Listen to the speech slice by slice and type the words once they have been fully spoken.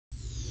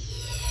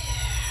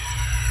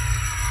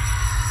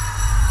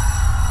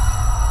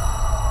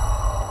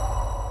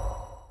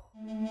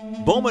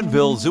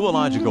Bowmanville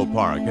Zoological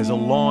Park has a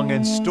long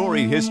and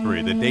storied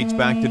history that dates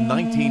back to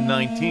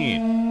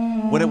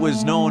 1919, when it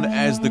was known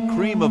as the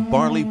Cream of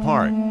Barley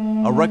Park,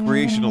 a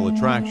recreational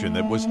attraction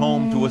that was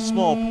home to a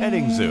small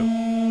petting zoo.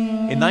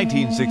 In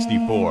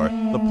 1964,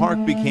 the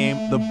park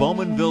became the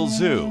Bowmanville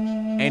Zoo,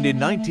 and in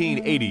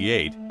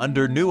 1988,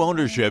 under new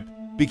ownership,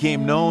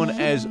 became known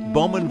as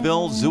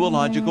Bowmanville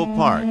Zoological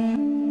Park.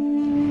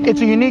 It's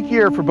a unique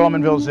year for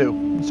Bowmanville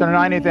Zoo. It's our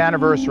 90th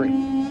anniversary.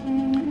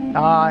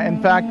 In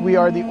fact, we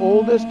are the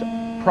oldest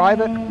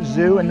private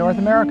zoo in North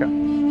America.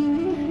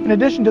 In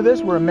addition to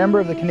this, we're a member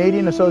of the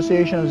Canadian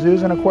Association of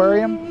Zoos and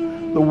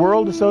Aquarium, the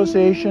World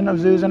Association of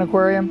Zoos and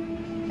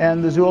Aquarium,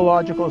 and the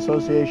Zoological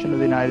Association of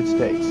the United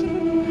States.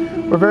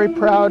 We're very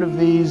proud of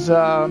these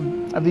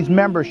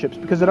memberships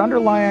because it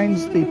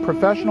underlines the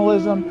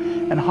professionalism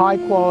and high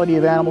quality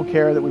of animal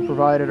care that we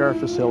provide at our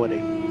facility.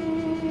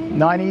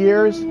 90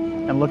 years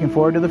and looking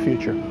forward to the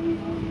future.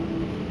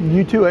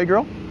 You too, eh,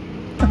 girl?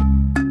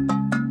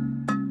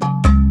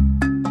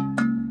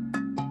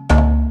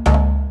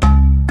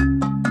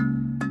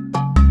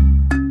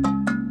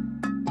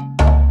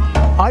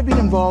 I've been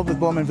involved with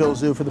Bowmanville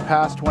Zoo for the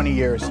past 20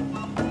 years.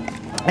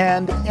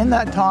 And in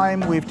that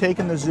time, we've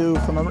taken the zoo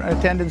from an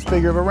attendance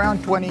figure of around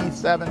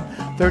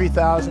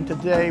 30,000.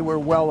 Today, we're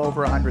well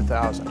over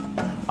 100,000.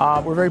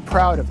 We're very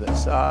proud of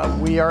this.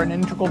 We are an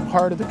integral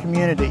part of the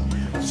community.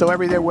 So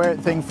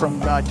everything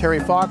from Terry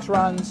Fox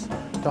runs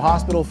to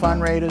hospital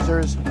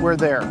fundraisers, we're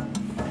there.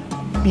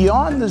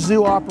 Beyond the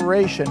zoo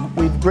operation,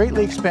 we've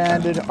greatly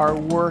expanded our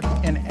work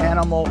in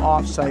animal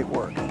off-site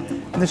work.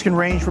 And this can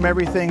range from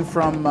everything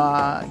from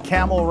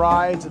camel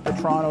rides at the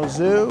Toronto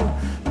Zoo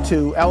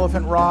to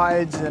elephant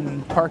rides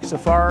in Parc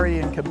Safari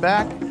in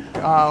Quebec.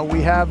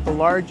 We have the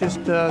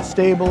largest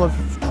stable of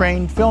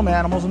trained film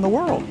animals in the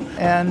world,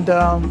 and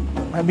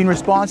have been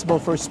responsible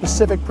for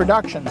specific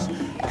productions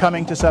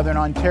coming to Southern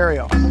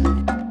Ontario.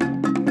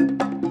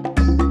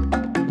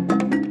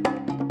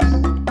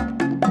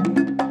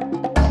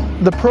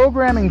 The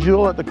programming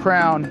jewel at the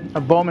crown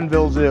of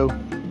Bowmanville Zoo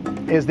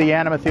is the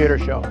Anima Theatre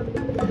Show.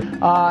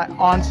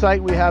 On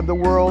site we have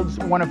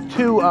one of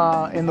two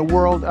in the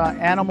world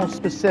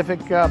animal-specific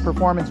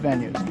performance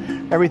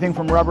venues. Everything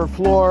from rubber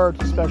floor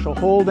to special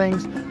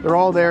holdings, they're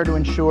all there to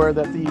ensure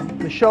that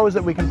the shows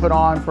that we can put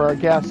on for our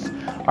guests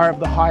are of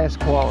the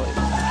highest quality. So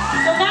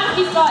now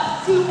he's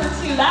got 2 for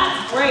 2,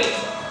 that's great.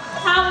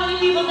 How many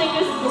people think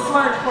this is the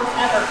smartest horse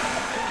ever?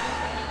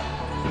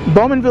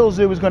 Bowmanville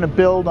Zoo is going to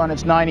build on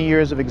its 90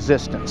 years of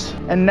existence.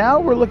 And now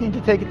we're looking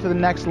to take it to the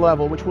next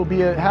level, which will be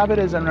have it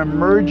as an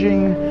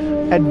emerging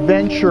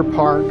adventure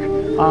park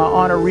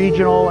on a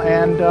regional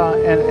and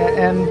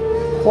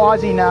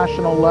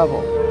quasi-national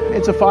level.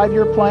 It's a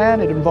 5-year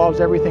plan. It involves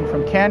everything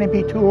from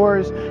canopy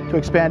tours to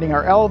expanding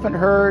our elephant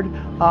herd.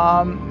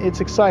 It's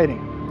exciting.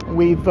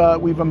 We've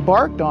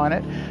embarked on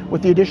it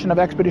with the addition of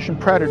Expedition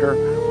Predator,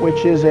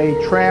 which is a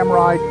tram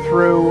ride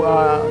through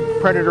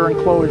predator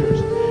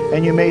enclosures.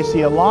 And you may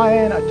see a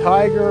lion, a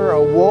tiger,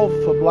 a wolf,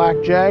 a black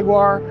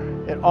jaguar.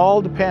 It all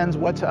depends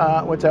what's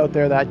out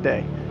there that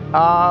day.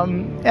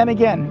 And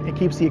again, it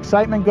keeps the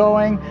excitement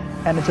going,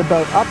 and it's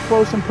about up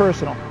close and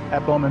personal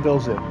at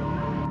Bowmanville Zoo.